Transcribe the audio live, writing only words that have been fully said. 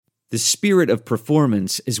The spirit of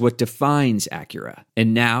performance is what defines Acura.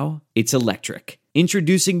 And now, it's electric.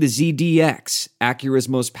 Introducing the ZDX, Acura's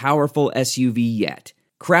most powerful SUV yet.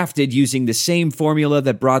 Crafted using the same formula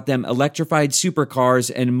that brought them electrified supercars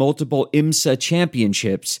and multiple IMSA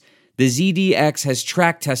championships, the ZDX has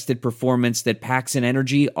track-tested performance that packs an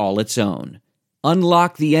energy all its own.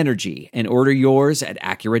 Unlock the energy and order yours at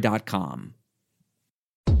Acura.com.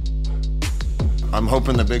 I'm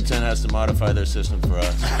hoping the Big Ten has to modify their system for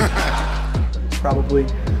us. It's probably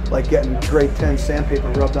like getting grade 10 sandpaper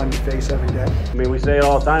rubbed on your face every day. I mean, we say it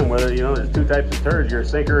all the time, whether, there's two types of turds, you're a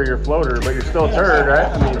sinker or you're a floater, but you're still a turd, right?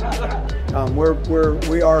 I mean,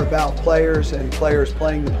 we are about players and players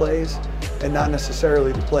playing the plays and not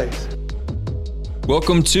necessarily the plays.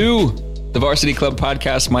 Welcome to the Varsity Club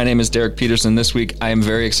podcast. My name is Derek Peterson. This week, I am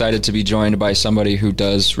very excited to be joined by somebody who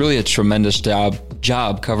does really a tremendous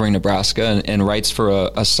job covering Nebraska and writes for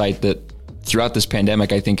a site that throughout this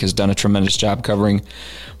pandemic, I think has done a tremendous job covering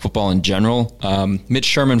football in general. Mitch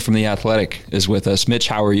Sherman from The Athletic is with us. Mitch,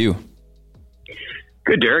 how are you?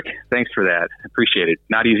 Good, Derek. Thanks for that. Appreciate it.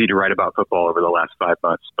 Not easy to write about football over the last 5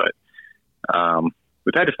 months, but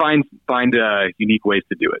we've had to find unique ways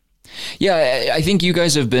to do it. Yeah, I think you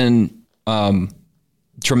guys have been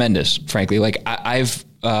tremendous, frankly. Like I've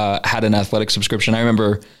had an Athletic subscription. I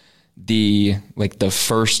remember the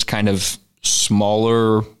first kind of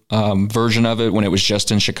smaller version of it when it was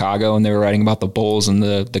just in Chicago and they were writing about the Bulls and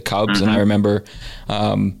the Cubs. Mm-hmm. And I remember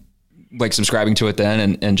subscribing to it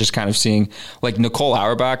then and just kind of seeing like Nicole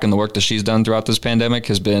Auerbach and the work that she's done throughout this pandemic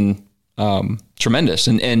has been tremendous.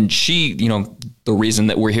 And she, the reason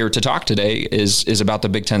that we're here to talk today is about the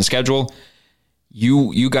Big Ten schedule.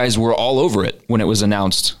 You guys were all over it when it was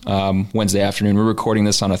announced Wednesday afternoon. We're recording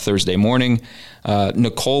this on a Thursday morning.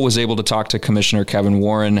 Nicole was able to talk to Commissioner Kevin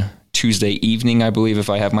Warren Tuesday evening, I believe, if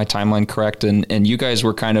I have my timeline correct. And you guys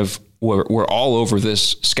were were all over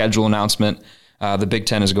this schedule announcement. The Big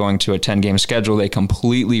Ten is going to a 10-game schedule. They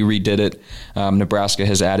completely redid it. Nebraska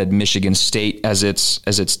has added Michigan State as its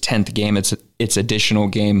 10th game. It's its additional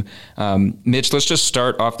game. Mitch, let's just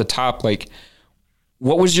start off the top.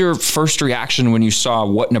 What was your first reaction when you saw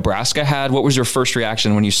what Nebraska had? What was your first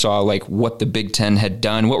reaction when you saw what the Big Ten had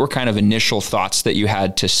done? What were kind of initial thoughts that you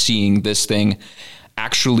had to seeing this thing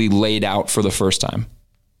actually laid out for the first time?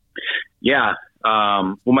 Yeah.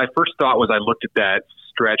 Well, my first thought was I looked at that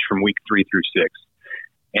stretch from week 3 through 6,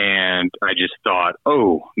 and I just thought,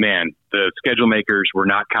 oh man, the schedule makers were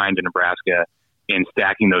not kind to Nebraska in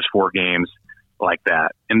stacking those 4 games like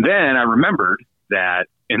that. And then I remembered that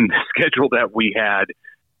in the schedule that we had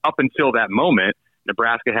up until that moment,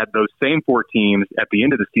 Nebraska had those same 4 teams at the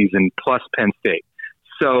end of the season plus Penn State.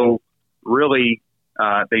 So really,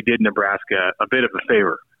 they did Nebraska a bit of a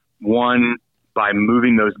favor. One, by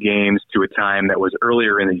moving those games to a time that was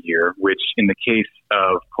earlier in the year, which in the case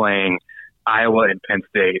of playing Iowa and Penn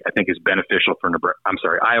State, I think is beneficial for Nebraska. I'm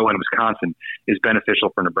sorry, Iowa and Wisconsin is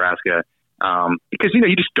beneficial for Nebraska because,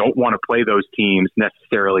 you just don't want to play those teams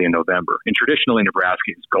necessarily in November. And traditionally,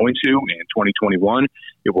 Nebraska is going to in 2021.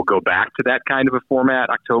 It will go back to that kind of a format,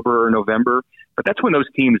 October or November. But that's when those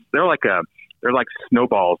teams, they're like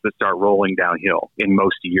snowballs that start rolling downhill in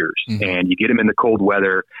most years. Mm-hmm. And you get them in the cold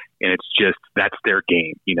weather, and it's just, that's their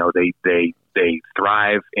game. They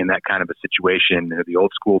thrive in that kind of a situation, the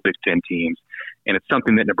old school Big Ten teams. And it's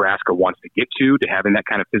something that Nebraska wants to get to having that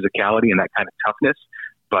kind of physicality and that kind of toughness.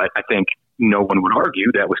 But I think no one would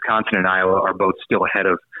argue that Wisconsin and Iowa are both still ahead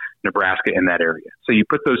of Nebraska in that area. So you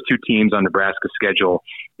put those 2 teams on Nebraska's schedule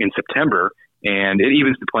in September, and it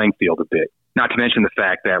evens the playing field a bit. Not to mention the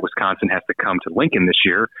fact that Wisconsin has to come to Lincoln this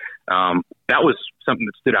year. That was something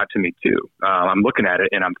that stood out to me too. I'm looking at it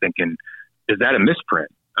and I'm thinking, is that a misprint?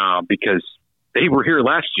 Because they were here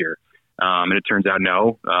last year. And it turns out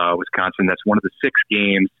no. Wisconsin, that's one of the 6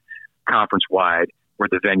 games conference-wide where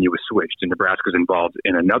the venue was switched. And Nebraska's involved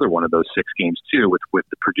in another one of those 6 games too, with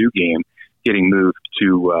the Purdue game getting moved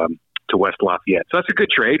to West Lafayette. So that's a good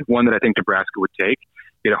trade, one that I think Nebraska would take.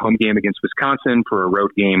 Get a home game against Wisconsin for a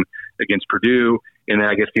road game against Purdue. And then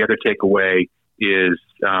I guess the other takeaway is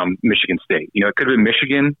Michigan State. It could have been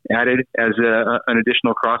Michigan added as an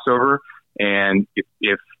additional crossover. And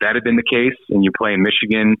if that had been the case and you play in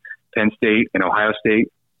Michigan, Penn State, and Ohio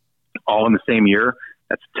State all in the same year,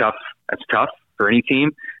 that's tough. That's tough for any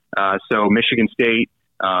team. So Michigan State,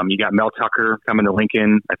 you got Mel Tucker coming to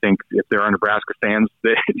Lincoln. I think if there are Nebraska fans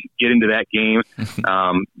that get into that game,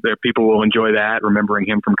 there people will enjoy that, remembering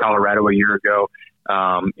him from Colorado a year ago.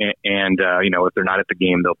 If they're not at the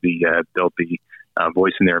game, they'll be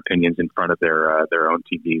voicing their opinions in front of their own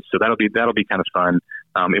TVs. So that'll be kind of fun.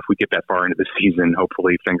 if we get that far into the season,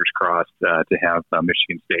 hopefully, fingers crossed, to have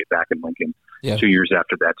Michigan State back in Lincoln 2 years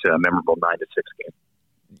after that memorable 9-6 game.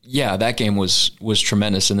 Yeah, that game was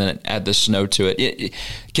tremendous, and then add the snow to it.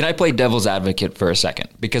 Can I play devil's advocate for a second?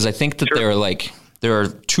 Because I think that there are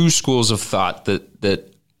two schools of thought that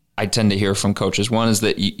I tend to hear from coaches. One is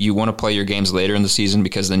that you want to play your games later in the season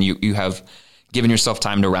because then you have given yourself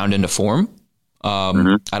time to round into form. I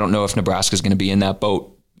don't know if Nebraska is going to be in that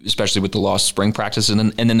boat, especially with the lost spring practice.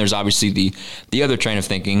 And then there's obviously the other train of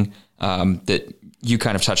thinking that you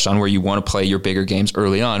kind of touched on, where you want to play your bigger games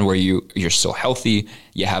early on, where you're still healthy,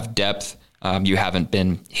 you have depth, you haven't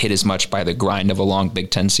been hit as much by the grind of a long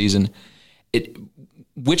Big Ten season.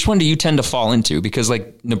 Which one do you tend to fall into? Because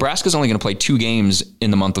Nebraska's only going to play 2 games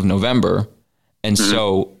in the month of November. And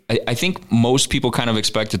so I think most people kind of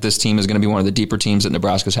expect that this team is going to be one of the deeper teams that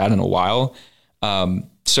Nebraska's had in a while.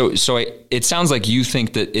 So it sounds like you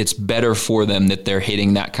think that it's better for them that they're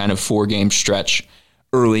hitting that kind of 4-game stretch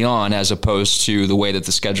early on, as opposed to the way that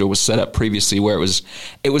the schedule was set up previously, where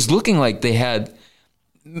it was looking like they had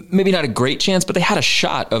maybe not a great chance, but they had a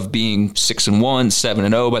shot of being 6-1,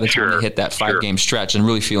 7-0 by the time they hit that 5-game stretch and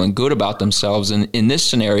really feeling good about themselves. And in this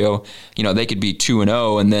scenario, they could be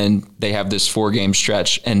 2-0 and then they have this 4-game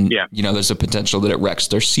stretch, and there's a potential that it wrecks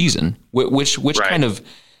their season. Which kind of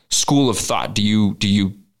school of thought do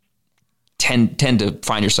you tend to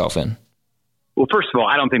find yourself in? Well, first of all,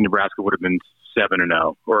 I don't think Nebraska would have been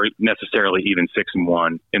 7-0 or necessarily even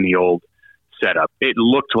 6-1 in the old setup. It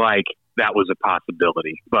looked like that was a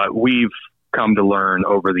possibility, but we've come to learn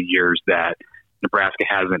over the years that Nebraska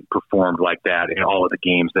hasn't performed like that in all of the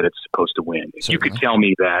games that it's supposed to win. If you could tell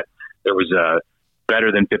me that there was a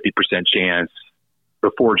better than 50% chance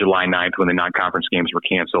before July 9th, when the non-conference games were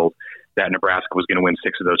canceled, that Nebraska was going to win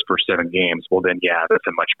 6 of those first 7 games, well then, that's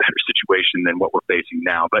a much better situation than what we're facing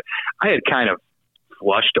now. But I had kind of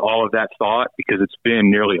flushed all of that thought because it's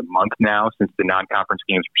been nearly a month now since the non-conference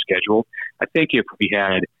games were scheduled. I think if we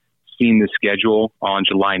had seen the schedule on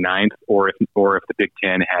July 9th, or if the Big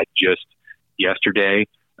Ten had just yesterday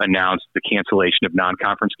announced the cancellation of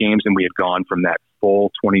non-conference games and we had gone from that full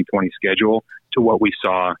 2020 schedule to what we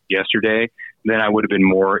saw yesterday, then I would have been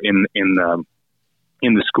more in the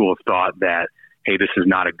school of thought that, hey, this is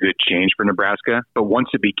not a good change for Nebraska. But once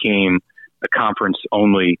it became a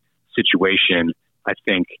conference-only situation, I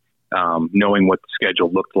think knowing what the schedule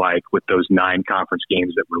looked like with those 9 conference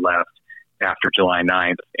games that were left after July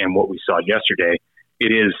 9th and what we saw yesterday,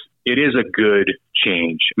 it is a good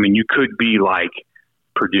change. I mean, you could be like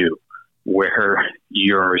Purdue, where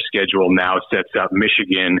your schedule now sets up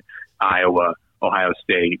Michigan, Iowa, Ohio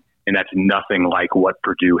State, and that's nothing like what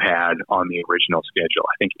Purdue had on the original schedule.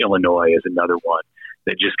 I think Illinois is another one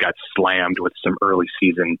that just got slammed with some early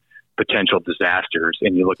season potential disasters.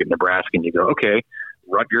 And you look at Nebraska and you go, okay,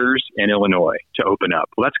 Rutgers and Illinois to open up.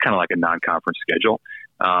 Well, that's kind of like a non-conference schedule.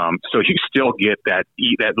 So you still get that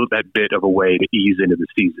bit of a way to ease into the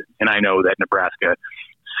season. And I know that Nebraska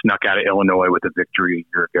snuck out of Illinois with a victory a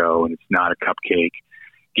year ago, and it's not a cupcake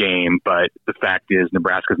game. But the fact is,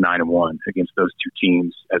 Nebraska's 9-1 against those 2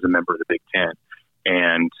 teams as a member of the Big Ten,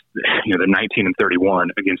 and they're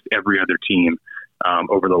 19-31 against every other team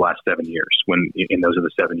over the last 7 years. And those are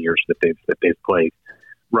the 7 years that they've played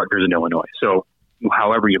Rutgers and Illinois. So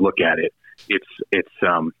however you look at it,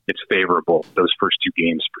 it's favorable, those first 2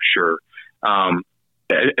 games for sure.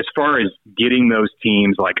 As far as getting those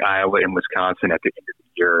teams like Iowa and Wisconsin at the end of the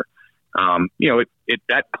year,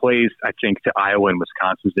 that plays, I think, to Iowa and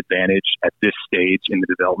Wisconsin's advantage at this stage in the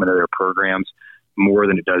development of their programs more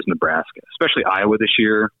than it does Nebraska, especially Iowa this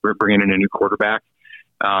year. We're bringing in a new quarterback.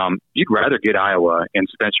 You'd rather get Iowa and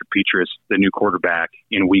Spencer Petras, the new quarterback,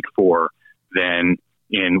 in week 4 than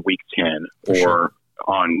in week 10 or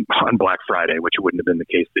on Black Friday, which wouldn't have been the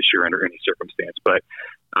case this year under any circumstance. But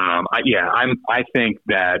I think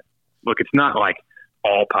that, look, it's not like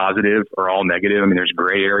all positive or all negative. I mean, there's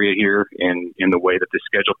gray area here in the way that the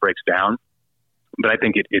schedule breaks down, but I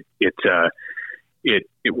think it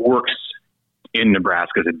works in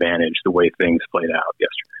Nebraska's advantage the way things played out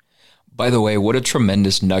yesterday. By the way, what a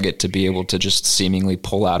tremendous nugget to be able to just seemingly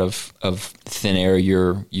pull out of thin air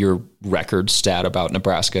your record stat about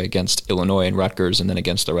Nebraska against Illinois and Rutgers and then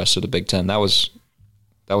against the rest of the Big Ten. That was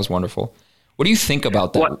wonderful. What do you think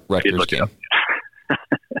about that Rutgers game?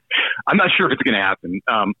 I'm not sure if it's going to happen.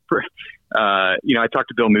 I talked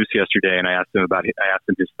to Bill Moose yesterday, and I asked him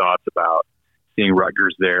his thoughts about seeing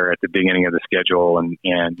Rutgers there at the beginning of the schedule, and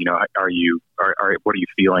what are you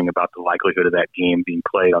feeling about the likelihood of that game being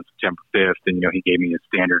played on September 5th? And he gave me a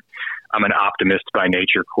standard "I'm an optimist by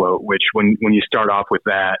nature" quote, which when you start off with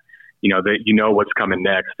that, what's coming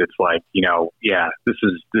next. It's like, this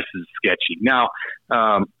is sketchy. Now,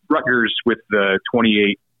 Rutgers, with the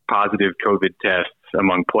 28 positive COVID tests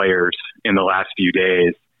among players in the last few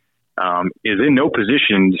days, is in no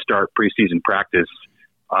position to start preseason practice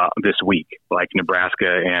this week, like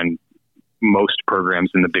Nebraska and most programs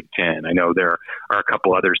in the Big Ten. I know there are a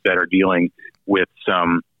couple others that are dealing with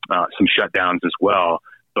some shutdowns as well,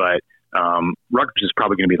 but Rutgers is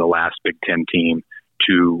probably going to be the last Big Ten team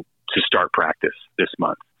to start practice this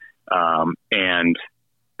month. And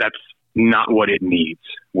that's not what it needs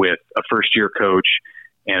with a first-year coach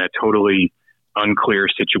and a totally unclear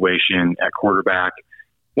situation at quarterback.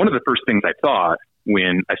 One of the first things I thought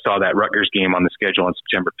when I saw that Rutgers game on the schedule on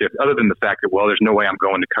September 5th, other than the fact that, there's no way I'm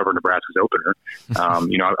going to cover Nebraska's opener. I'm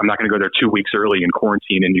not going to go there 2 weeks early in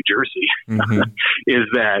quarantine in New Jersey. Mm-hmm. is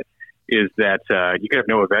that you could have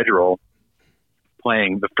Noah Vedral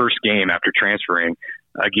playing the first game after transferring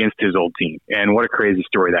against his old team. And what a crazy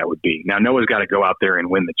story that would be. Now, Noah's got to go out there and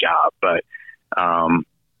win the job, but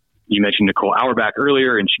you mentioned Nicole Auerbach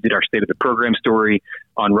earlier, and she did our State of the Program story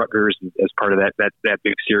on Rutgers as part of that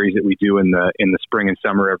big series that we do in the spring and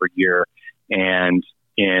summer every year. And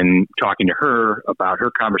in talking to her about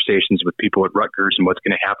her conversations with people at Rutgers and what's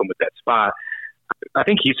going to happen with that spot, I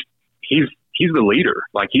think he's the leader.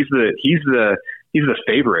 Like he's the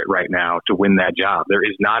favorite right now to win that job. There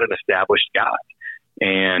is not an established guy.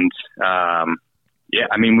 And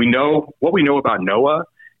we know what we know about Noah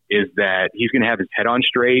is that he's going to have his head on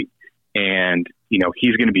straight, and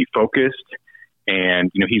he's going to be focused,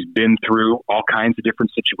 and he's been through all kinds of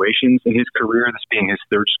different situations in his career, this being his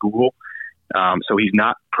third school. So he's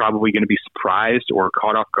not probably going to be surprised or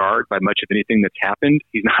caught off guard by much of anything that's happened.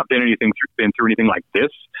 He's not been through anything like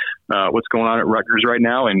this. What's going on at Rutgers right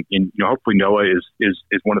now, and hopefully Noah is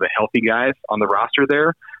one of the healthy guys on the roster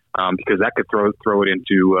there, because that could throw it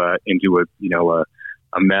into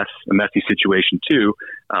a messy situation too.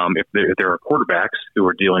 If there are quarterbacks who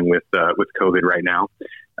are dealing with COVID right now,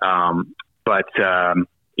 I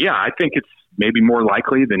think it's maybe more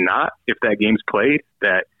likely than not, if that game's played,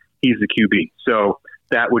 that he's the QB. So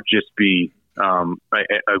that would just be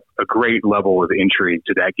a great level of intrigue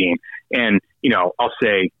to that game. And I'll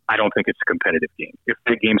say I don't think it's a competitive game. If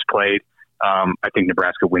that game's played, I think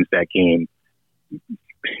Nebraska wins that game.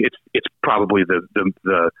 It's probably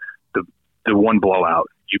the one blowout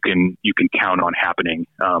you can count on happening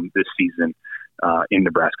this season in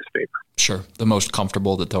Nebraska's favor. Sure, the most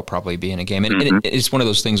comfortable that they'll probably be in a game, and it's one of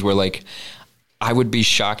those things where I would be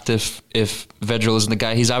shocked if Vedral isn't the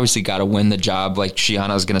guy. He's obviously got to win the job. Like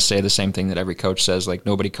Shiana is going to say the same thing that every coach says. Like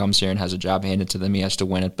nobody comes here and has a job handed to them. He has to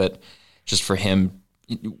win it. But just for him,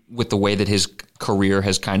 with the way that his career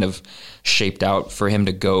has kind of shaped out, for him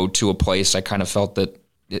to go to a place, I kind of felt that,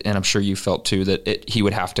 and I'm sure you felt too, that he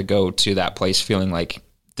would have to go to that place feeling like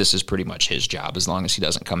this is pretty much his job, as long as he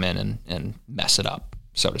doesn't come in and mess it up,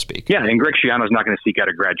 so to speak. Yeah, and Greg Schiano's not going to seek out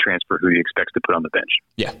a grad transfer who he expects to put on the bench.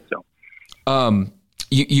 Yeah. So.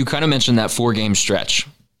 You kind of mentioned that 4-game stretch.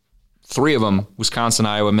 3 of them, Wisconsin,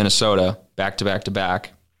 Iowa, Minnesota, back to back to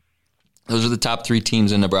back. Those are the top 3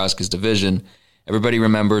 teams in Nebraska's division. Everybody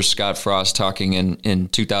remembers Scott Frost talking in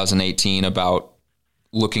 2018 about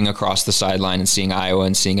looking across the sideline and seeing Iowa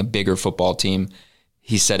and seeing a bigger football team.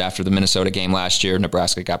 He said after the Minnesota game last year,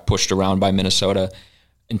 Nebraska got pushed around by Minnesota.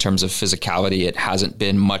 In terms of physicality, it hasn't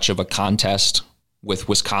been much of a contest with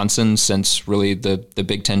Wisconsin since really the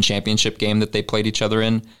Big Ten championship game that they played each other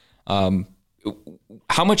in.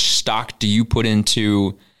 How much stock do you put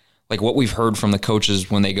into what we've heard from the coaches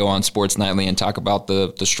when they go on Sports Nightly and talk about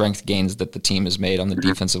the strength gains that the team has made on the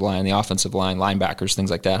defensive line, the offensive line, linebackers,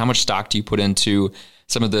 things like that? How much stock do you put into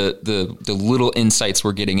some of the little insights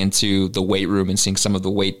we're getting into the weight room and seeing some of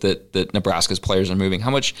the weight that Nebraska's players are moving?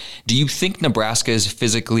 How much do you think Nebraska is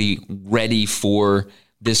physically ready for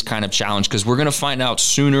this kind of challenge? Because we're going to find out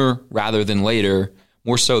sooner rather than later,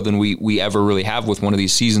 more so than we ever really have with one of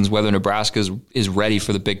these seasons, whether Nebraska is ready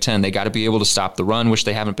for the Big Ten. They got to be able to stop the run, which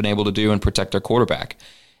they haven't been able to do, and protect their quarterback.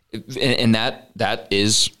 And that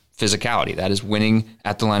is physicality. That is winning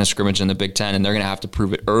at the line of scrimmage in the Big Ten, and they're going to have to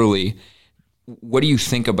prove it early. What do you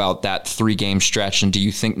think about that 3-game stretch, and do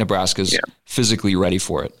you think Nebraska's physically ready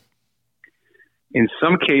for it? In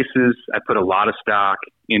some cases, I put a lot of stock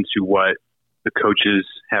into what the coaches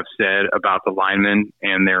have said about the linemen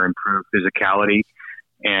and their improved physicality,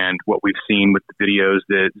 and what we've seen with the videos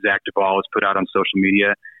that Zach Duvall has put out on social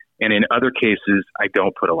media. And in other cases, I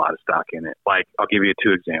don't put a lot of stock in it. Like, I'll give you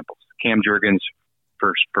 2 examples. Cam Jurgens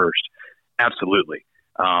first. Absolutely.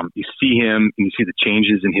 You see him and you see the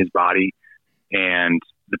changes in his body and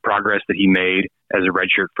the progress that he made as a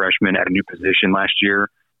redshirt freshman at a new position last year.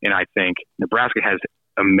 And I think Nebraska has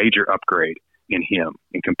a major upgrade in him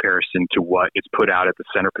in comparison to what it's put out at the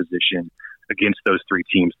center position against those three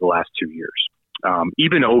teams the last 2 years,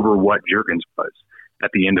 even over what Juergens was at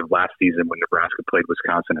the end of last season when Nebraska played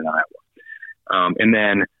Wisconsin and Iowa. And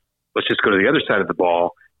then let's just go to the other side of the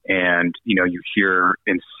ball, and you hear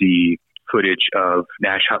and see footage of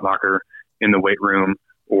Nash Hutmacher in the weight room,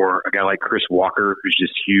 or a guy like Chris Walker, who's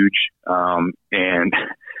just huge. And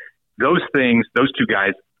those two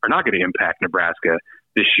guys are not going to impact Nebraska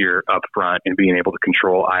this year up front and being able to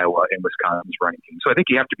control Iowa and Wisconsin's running game. So I think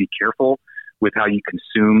you have to be careful with how you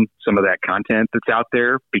consume some of that content that's out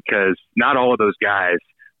there, because not all of those guys,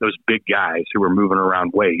 those big guys who are moving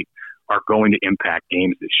around weight, are going to impact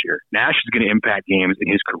games this year. Nash is going to impact games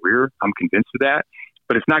in his career. I'm convinced of that,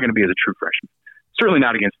 but it's not going to be as a true freshman. Certainly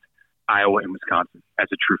not against Iowa and Wisconsin as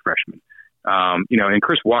a true freshman. And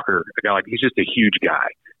Chris Walker, a guy he's just a huge guy,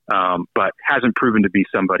 but hasn't proven to be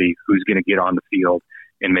somebody who's going to get on the field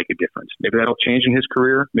and make a difference. Maybe that'll change in his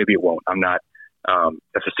career. Maybe it won't. I'm not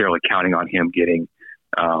necessarily counting on him getting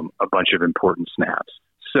a bunch of important snaps.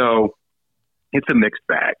 So it's a mixed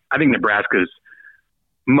bag. I think Nebraska's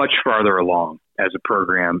much farther along as a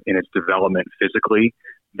program in its development physically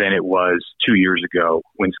than it was 2 years ago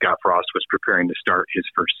when Scott Frost was preparing to start his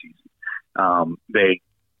first season.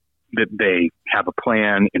 They have a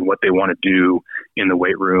plan in what they want to do in the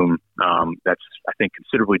weight room. That's, I think,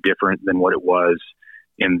 considerably different than what it was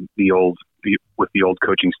in with the old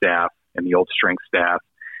coaching staff and the old strength staff.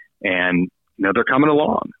 And, they're coming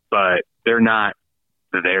along, but they're not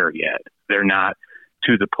there yet. They're not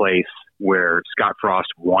to the place where Scott Frost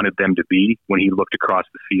wanted them to be when he looked across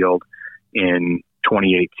the field in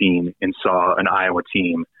 2018 and saw an Iowa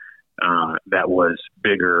team that was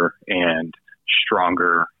bigger and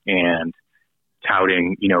stronger and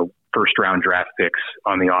touting, first round draft picks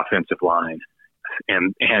on the offensive line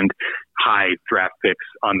and high draft picks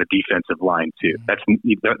on the defensive line too.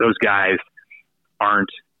 Those guys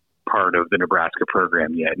aren't part of the Nebraska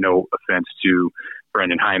program yet. No offense to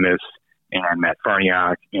Brendan Hymas and Matt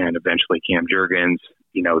Farniok and eventually Cam Juergens.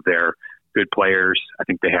 They're good players. I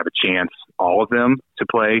think they have a chance, all of them, to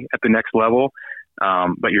play at the next level.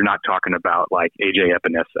 But you're not talking about like AJ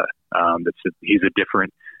Epinesa. He's a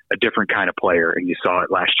different kind of player, and you saw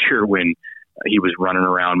it last year when he was running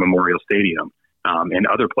around Memorial Stadium, and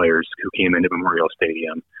other players who came into Memorial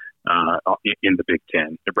Stadium in the Big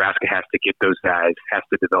Ten. Nebraska has to get those guys, has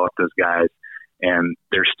to develop those guys, and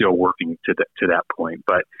they're still working to that point.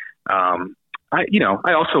 But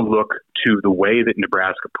I also look to the way that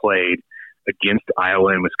Nebraska played against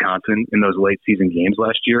Iowa and Wisconsin in those late season games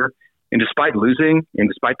last year. And despite losing, and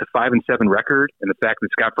despite the 5-7 record, and the fact that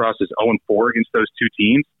Scott Frost is 0-4 against those two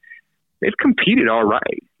teams, they've competed all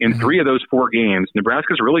right. In 3 of those 4 games,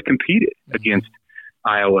 Nebraska's really competed against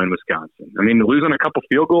Iowa and Wisconsin. I mean, to lose on a couple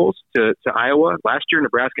field goals to Iowa last year,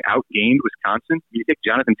 Nebraska outgained Wisconsin. You take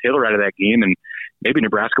Jonathan Taylor out of that game, and maybe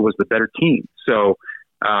Nebraska was the better team. So,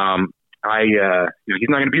 he's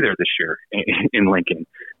not going to be there this year in Lincoln.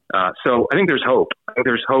 So I think there's hope. I think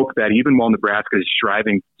there's hope that even while Nebraska is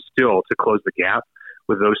striving still to close the gap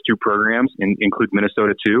with those two programs, and include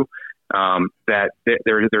Minnesota too, that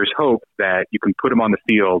there's hope that you can put them on the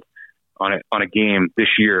field on a game this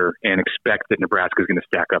year and expect that Nebraska is going to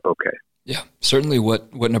stack up okay. Yeah, certainly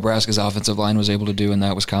what Nebraska's offensive line was able to do in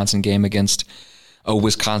that Wisconsin game against a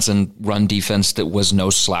Wisconsin run defense that was no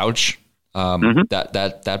slouch.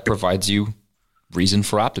 That provides you reason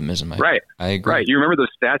for optimism. Right. I agree. Right. You remember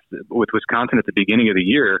those stats with Wisconsin at the beginning of the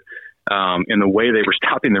year, and the way they were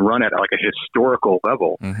stopping the run at like a historical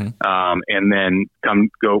level. And then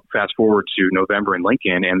go fast forward to November in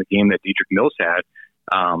Lincoln and the game that Dedrick Mills had.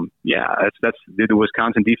 Did the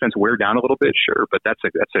Wisconsin defense wear down a little bit? Sure. But that's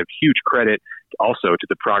a huge credit also to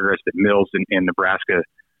the progress that Mills and Nebraska's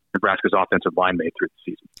offensive line made through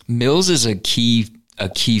the season. Mills is a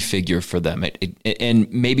key figure for them,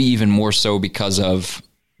 and maybe even more so because of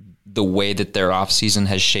the way that their offseason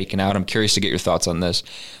has shaken out. I'm curious to get your thoughts on this.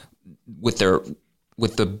 With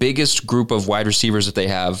the biggest group of wide receivers that they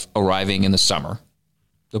have arriving in the summer,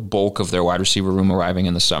 the bulk of their wide receiver room arriving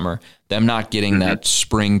in the summer, them not getting that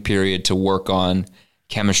spring period to work on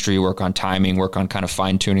chemistry, work on timing, work on kind of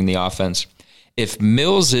fine-tuning the offense. If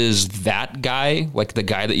Mills is that guy, like the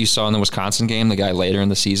guy that you saw in the Wisconsin game, the guy later in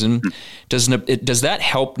the season, does that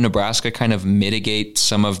help Nebraska kind of mitigate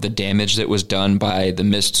some of the damage that was done by the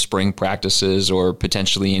missed spring practices or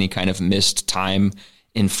potentially any kind of missed time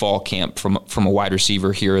in fall camp from a wide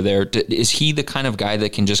receiver here or there? Is he the kind of guy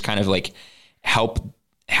that can just kind of like help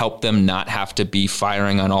them not have to be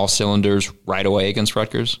firing on all cylinders right away against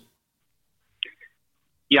Rutgers?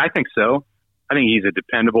 Yeah, I think so. I think he's a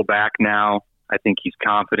dependable back now. I think he's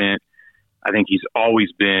confident. I think he's always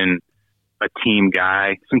been a team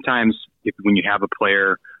guy. Sometimes when you have a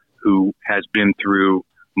player who has been through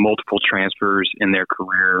multiple transfers in their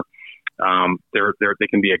career, they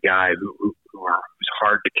can be a guy who's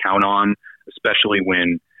hard to count on, especially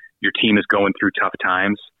when your team is going through tough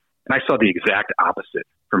times. And I saw the exact opposite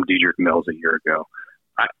from Dedrick Mills a year ago.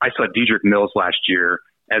 I saw Dedrick Mills last year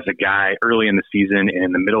as a guy early in the season and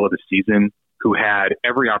in the middle of the season who had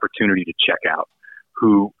every opportunity to check out,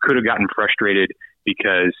 who could have gotten frustrated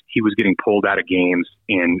because he was getting pulled out of games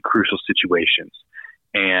in crucial situations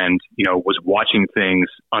and, was watching things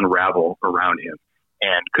unravel around him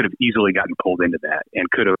and could have easily gotten pulled into that and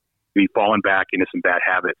could have fallen back into some bad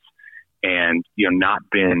habits and, not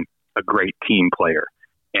been a great team player.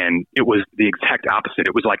 And it was the exact opposite.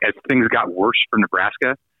 It was like as things got worse for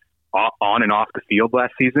Nebraska on and off the field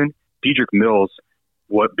last season, Dedrick Mills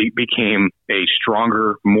became a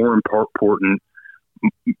stronger, more important,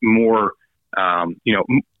 more,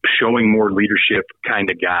 showing more leadership kind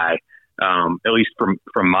of guy, at least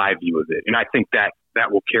from my view of it. And I think that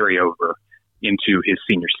will carry over into his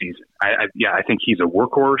senior season. I think he's a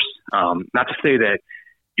workhorse. Not to say that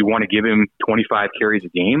you want to give him 25 carries a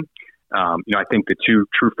game. I think the two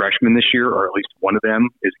true freshmen this year, or at least one of them,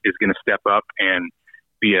 is going to step up and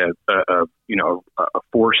be a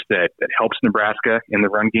force that helps Nebraska in the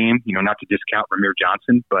run game. Not to discount Ramir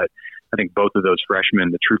Johnson, but I think both of those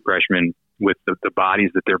freshmen, the true freshmen, with the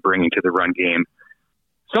bodies that they're bringing to the run game,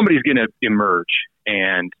 somebody's going to emerge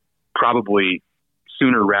and probably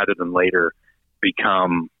sooner rather than later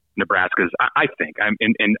become Nebraska's. I think I'm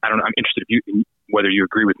interested in whether you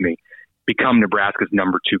agree with me. Become Nebraska's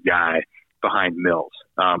number 2 guy behind Mills.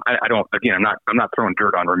 I'm not throwing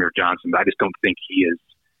dirt on Ramir Johnson, but I just don't think he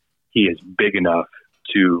is big enough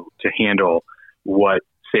to handle what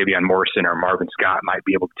Savion Morrison or Marvin Scott might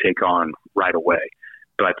be able to take on right away.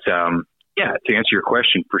 But to answer your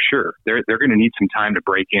question, for sure, they're going to need some time to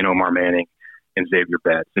break in Omar Manning and Xavier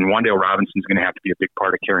Betts. And Wan'Dale Robinson's going to have to be a big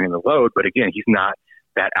part of carrying the load. But again, he's not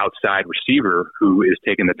that outside receiver who is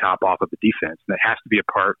taking the top off of the defense. And that has to be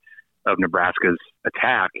a part of Nebraska's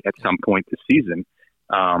attack at some point this season.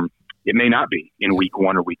 It may not be in week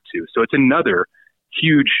 1 or week 2. So it's another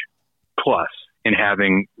huge plus in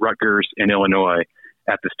having Rutgers and Illinois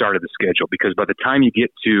at the start of the schedule, because by the time you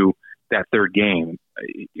get to that third game,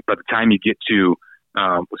 by the time you get to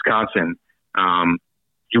Wisconsin,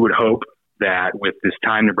 you would hope that with this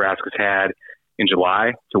time Nebraska's had in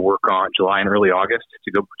July to work on July and early August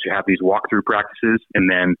to have these walkthrough practices, and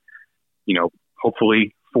then,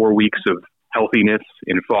 hopefully 4 weeks of healthiness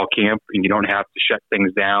in fall camp, and you don't have to shut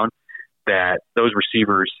things down, that those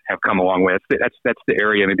receivers have come a long way. That's the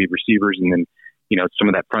area, maybe receivers, and then, some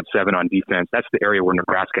of that front 7 on defense. That's the area where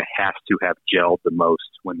Nebraska has to have gelled the most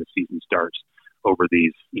when the season starts over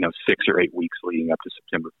these, 6 or 8 weeks leading up to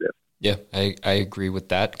September 5th. Yeah, I agree with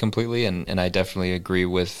that completely. And I definitely agree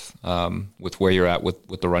with where you're at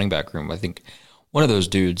with the running back room. I think one of those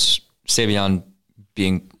dudes, Savion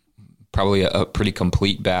being probably a pretty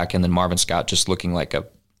complete back, and then Marvin Scott just looking like a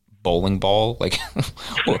bowling ball. Like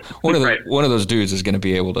one of those dudes is going to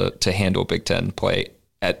be able to handle Big Ten play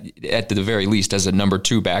at the very least as a number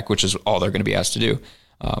 2 back, which is all they're going to be asked to do.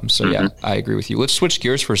 Yeah, I agree with you. Let's switch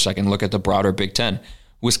gears for a second and look at the broader Big Ten.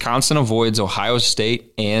 Wisconsin avoids Ohio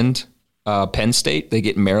State and Penn State. They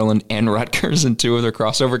get Maryland and Rutgers in 2 of their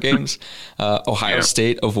crossover games. Ohio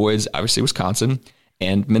State avoids, obviously, Wisconsin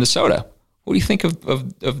and Minnesota. What do you think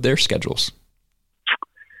of their schedules?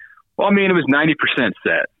 Well, it was 90%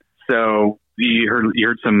 set. So you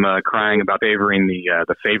heard some crying about favoring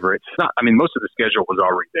the favorites. Most of the schedule was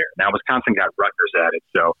already there. Now Wisconsin got Rutgers added,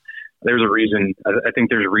 so there's a reason. I think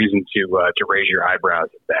there's a reason to raise your eyebrows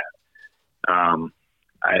at that.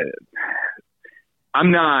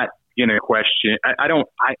 I'm not going to question. I don't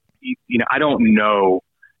know.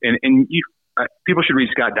 And people should read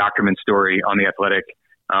Scott Docterman's story on The Athletic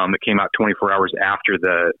that came out 24 hours after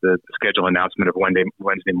the schedule announcement of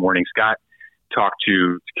Wednesday morning. Scott talked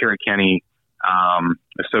to Kerry Kenny,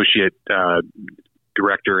 associate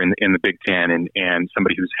director in the Big Ten, and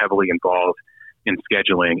somebody who's heavily involved in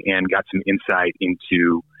scheduling, and got some insight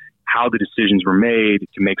into how the decisions were made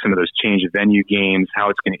to make some of those change of venue games, how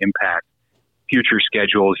it's going to impact future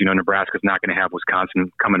schedules. Nebraska's not going to have Wisconsin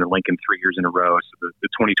coming to Lincoln 3 years in a row. So the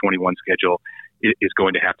 2021 schedule is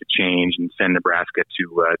going to have to change and send Nebraska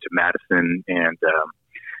to Madison and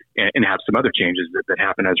have some other changes that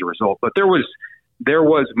happen as a result. But there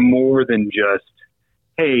was more than just,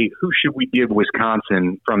 hey, who should we give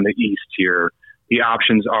Wisconsin from the East here? The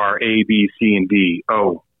options are A, B, C, and D.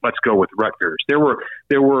 Oh, let's go with Rutgers. There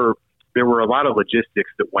were there were a lot of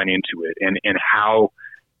logistics that went into it, and how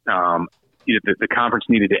the conference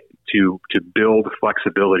needed to build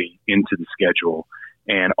flexibility into the schedule,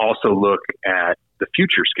 and also look at the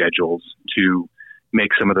future schedules to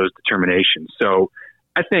make some of those determinations. So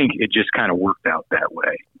I think it just kind of worked out that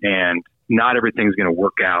way, and not everything's going to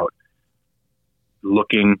work out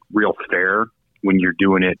looking real fair when you're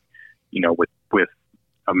doing it, with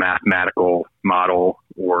a mathematical model,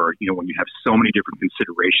 or, when you have so many different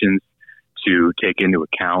considerations to take into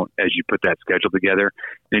account as you put that schedule together.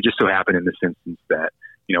 And it just so happened in this instance that,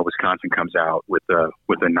 Wisconsin comes out with a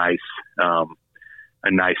nice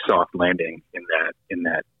soft landing in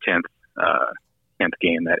that 10th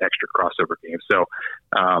game, that extra crossover game. So,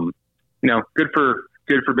 good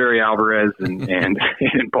for Barry Alvarez and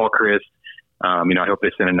and Paul Chryst. I hope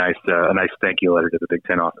they send a nice thank you letter to the Big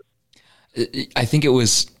Ten office. I think it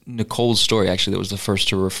was Nicole's story, actually, that was the first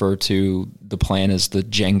to refer to the plan as the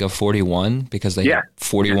Jenga 41, because they had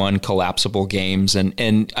 41 collapsible games.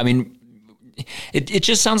 And I mean, it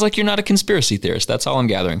just sounds like you're not a conspiracy theorist. That's all I'm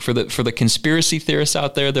gathering. For the conspiracy theorists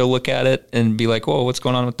out there, they'll look at it and be like, whoa, what's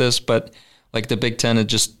going on with this? But like the Big Ten, it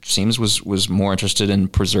just seems was more interested in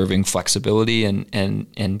preserving flexibility and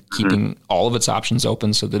keeping all of its options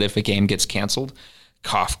open, so that if a game gets canceled,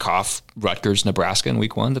 cough, cough, Rutgers, Nebraska in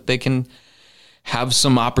week 1, that they can have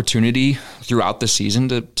some opportunity throughout the season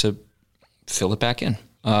to fill it back in.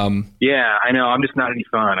 Yeah, I know. I'm just not any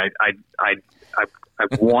fun. I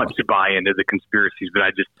want to buy into the conspiracies, but I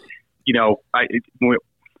just,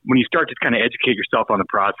 when you start to kind of educate yourself on the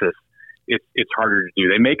process, it's harder to do.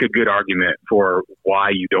 They make a good argument for why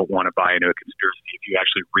you don't want to buy into a conspiracy if you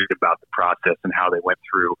actually read about the process and how they went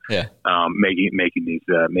through making these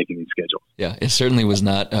schedules. Yeah, it certainly was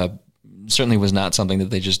not something that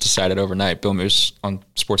they just decided overnight. Bill Moose on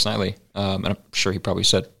Sports Nightly, and I'm sure he probably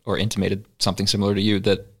said or intimated something similar to you,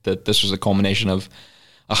 that this was a culmination of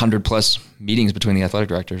 100+ meetings between the athletic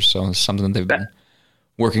directors. So it's something that they've been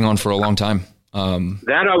working on for a long time.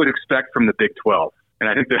 That I would expect from the Big 12, and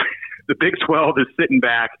I think the Big 12 is sitting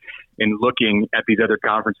back and looking at these other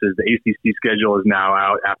conferences. The ACC schedule is now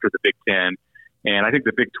out after the Big 10. And I think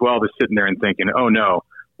the Big 12 is sitting there and thinking, oh no,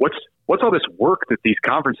 what's all this work that these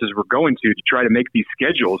conferences were going to try to make these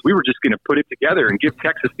schedules? We were just going to put it together and give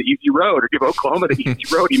Texas the easy road or give Oklahoma the easy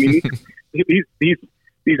road. I mean,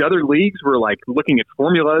 these other leagues were like looking at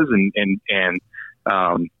formulas and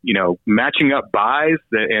matching up buys,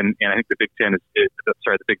 and I think the Big 10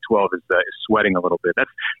 the Big 12 is sweating a little bit.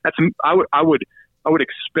 I would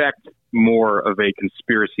expect more of a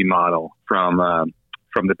conspiracy model from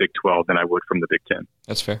the Big 12 than I would from the Big 10.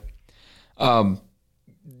 That's fair.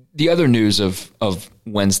 The other news of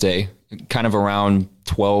Wednesday, kind of around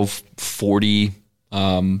 12:40,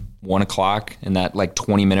 1 o'clock, in that like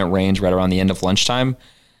 20-minute range, right around the end of lunchtime,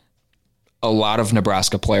 a lot of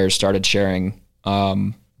Nebraska players started sharing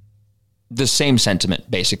the same sentiment,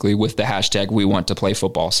 basically, with the hashtag "We Want to Play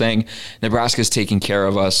Football," saying Nebraska's taking care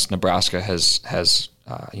of us. Nebraska has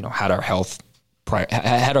had our health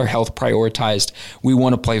prioritized. We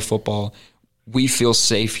want to play football. We feel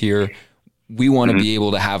safe here. We want to be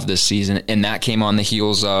able to have this season. And that came on the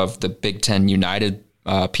heels of the Big Ten United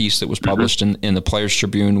piece that was published in the Players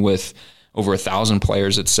Tribune, with over 1,000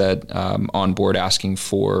 players, it said, on board, asking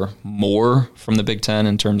for more from the Big Ten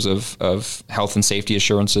in terms of health and safety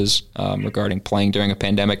assurances regarding playing during a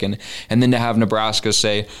pandemic. And then to have Nebraska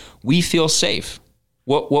say, we feel safe.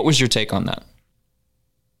 What was your take on that?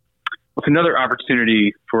 Well, it's another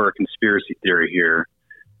opportunity for a conspiracy theory here.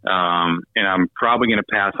 And I'm probably going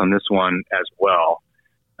to pass on this one as well.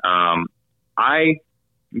 I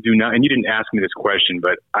do not, and you didn't ask me this question,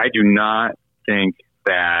 but I do not think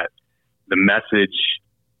that the message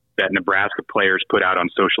that Nebraska players put out on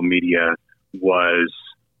social media was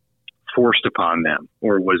forced upon them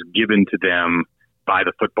or was given to them by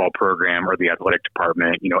the football program or the athletic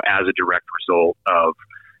department, as a direct result of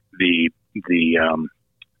the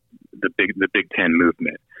Big Ten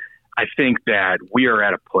movement. I think that we are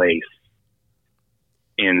at a place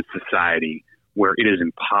in society where it is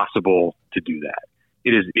impossible to do that.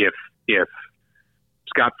 It is if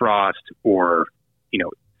Scott Frost or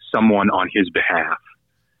someone on his behalf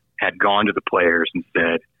had gone to the players and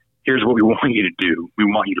said, here's what we want you to do. We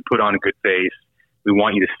want you to put on a good face. We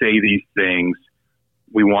want you to say these things.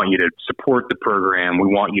 We want you to support the program. We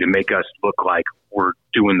want you to make us look like we're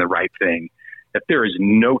doing the right thing. That there is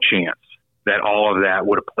no chance that all of that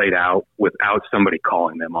would have played out without somebody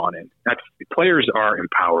calling them on it. Players are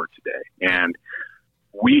empowered today. And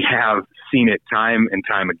we have seen it time and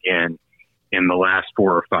time again in the last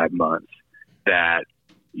 4 or 5 months that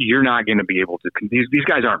you're not going to be able to, these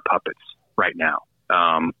guys aren't puppets right now.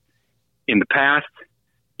 in the past,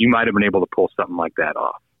 you might have been able to pull something like that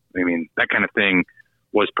off. I mean, that kind of thing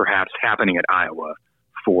was perhaps happening at Iowa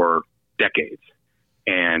for decades,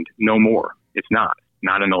 and no more. It's not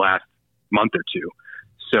in the last month or two.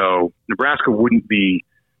 So Nebraska wouldn't be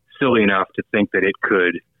silly enough to think that it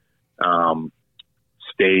could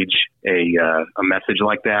stage a message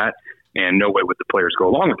like that, and no way would the players go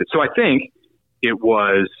along with it. So I think it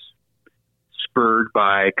was spurred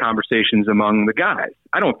by conversations among the guys.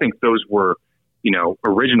 I don't think those were,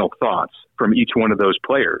 original thoughts from each one of those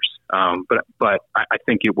players. But I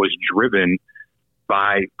think it was driven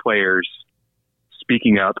by players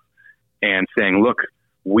speaking up and saying, look,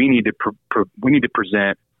 we need to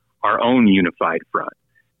present our own unified front.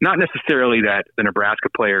 Not necessarily that the Nebraska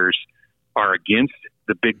players are against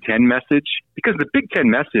the Big Ten message, because the Big Ten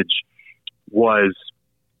message wasn't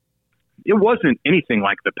anything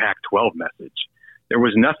like the Pac-12 message. There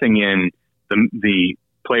was nothing in the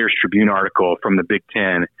Players Tribune article from the Big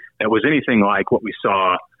Ten that was anything like what we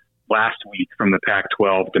saw last week from the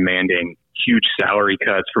Pac-12, demanding huge salary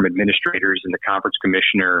cuts from administrators and the conference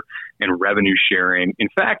commissioner and revenue sharing. In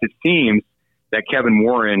fact, it seems that Kevin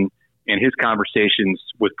Warren and his conversations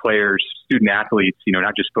with players, student athletes,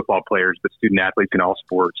 not just football players, but student athletes in all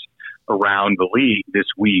sports around the league this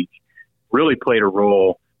week, really played a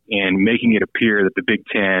role in making it appear that the Big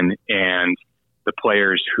Ten and the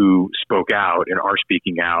players who spoke out and are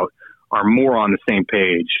speaking out are more on the same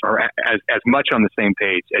page, or as much on the same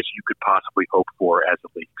page as you could possibly hope for as a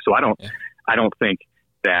league. So I don't think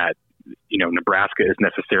that, Nebraska is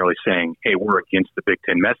necessarily saying, hey, we're against the Big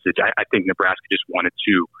Ten message. I think Nebraska just wanted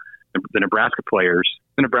to, the Nebraska players,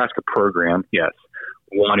 the Nebraska program, yes,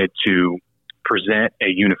 wanted to present a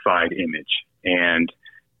unified image. And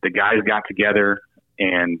the guys got together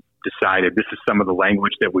and decided this is some of the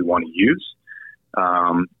language that we want to use.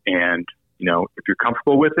 And, if you're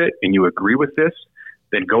comfortable with it and you agree with this,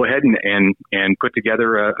 then go ahead and put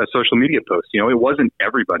together a social media post. It wasn't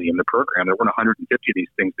everybody in the program. There weren't 150 of these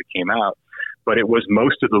things that came out, but it was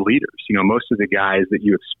most of the leaders, most of the guys that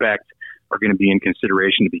you expect are going to be in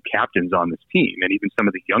consideration to be captains on this team. And even some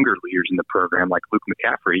of the younger leaders in the program, like Luke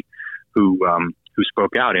McCaffrey, who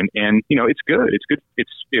spoke out. And it's good. It's good.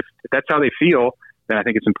 If that's how they feel, then I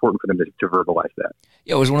think it's important for them to verbalize that.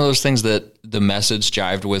 Yeah, it was one of those things that the message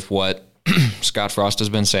jived with what Scott Frost has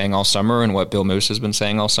been saying all summer and what Bill Moose has been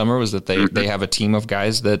saying all summer, was that they have a team of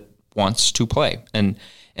guys that wants to play and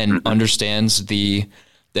understands the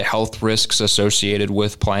health risks associated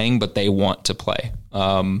with playing, but they want to play.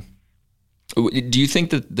 Do you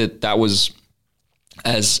think that was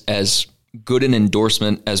as good an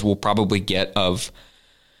endorsement as we'll probably get of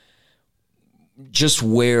just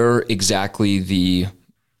where exactly the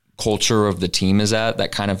culture of the team is at,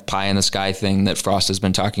 that kind of pie in the sky thing that Frost has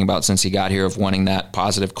been talking about since he got here, of wanting that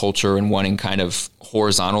positive culture and wanting kind of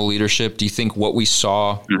horizontal leadership? Do you think what we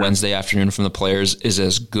saw Wednesday afternoon from the players is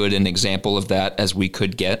as good an example of that as we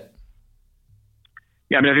could get?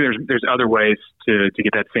 Yeah, I think there's other ways to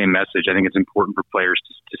get that same message. I think it's important for players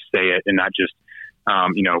to say it and not just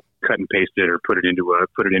cut and paste it or put it into a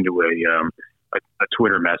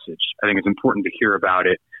Twitter message. I think it's important to hear about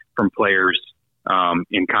it from players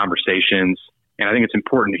in conversations, and I think it's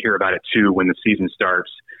important to hear about it too when the season starts,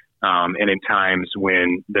 and in times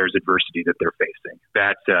when there's adversity that they're facing.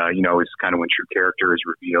 That is kind of when true character is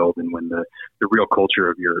revealed, and when the real culture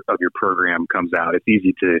of your program comes out. It's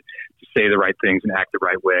easy to say the right things and act the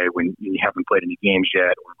right way when you haven't played any games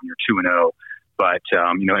yet, or when you're 2-0. But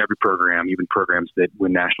every program, even programs that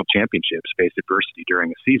win national championships, face adversity during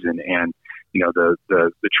a season, and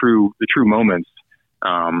the true moments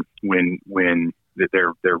when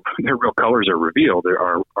their real colors are revealed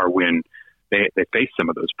are when they face some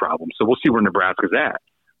of those problems. So we'll see where Nebraska's at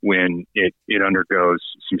when it undergoes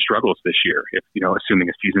some struggles this year, if assuming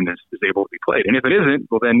a season is able to be played. And if it isn't,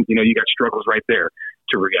 well then you got struggles right there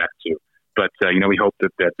to react to. But we hope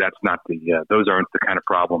that's not those aren't the kind of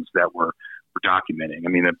problems that we're documenting. I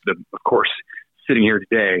mean, of course, sitting here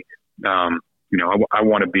today, I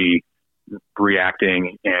want to be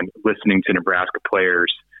reacting and listening to Nebraska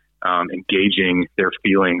players, engaging their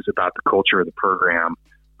feelings about the culture of the program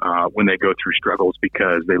when they go through struggles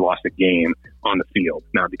because they lost a game on the field,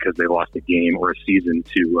 not because they lost a game or a season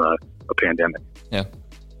to a pandemic. Yeah,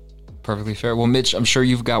 perfectly fair. Well, Mitch, I'm sure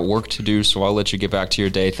you've got work to do, so I'll let you get back to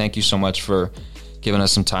your day. Thank you so much for giving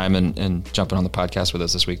us some time and jumping on the podcast with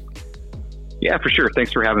us this week. Yeah, for sure.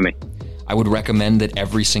 Thanks for having me. I would recommend that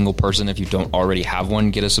every single person, if you don't already have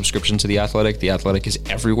one, get a subscription to The Athletic. The Athletic is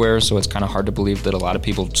everywhere, so it's kind of hard to believe that a lot of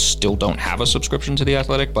people still don't have a subscription to The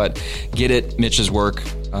Athletic, but get it. Mitch's work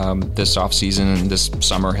this offseason and this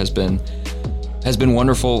summer has been has been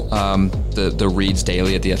wonderful. The reads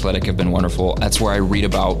daily at The Athletic have been wonderful. That's where I read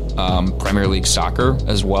about Premier League soccer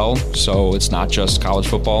as well. So it's not just college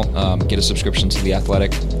football. Get a subscription to The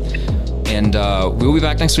Athletic. And we'll be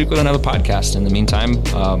back next week with another podcast. In the meantime,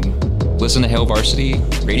 listen to Hail Varsity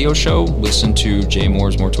radio show. Listen to Jay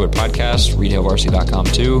Moore's More To It podcast. Read HailVarsity.com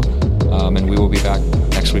too. And we will be back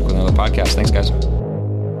next week with another podcast. Thanks, guys.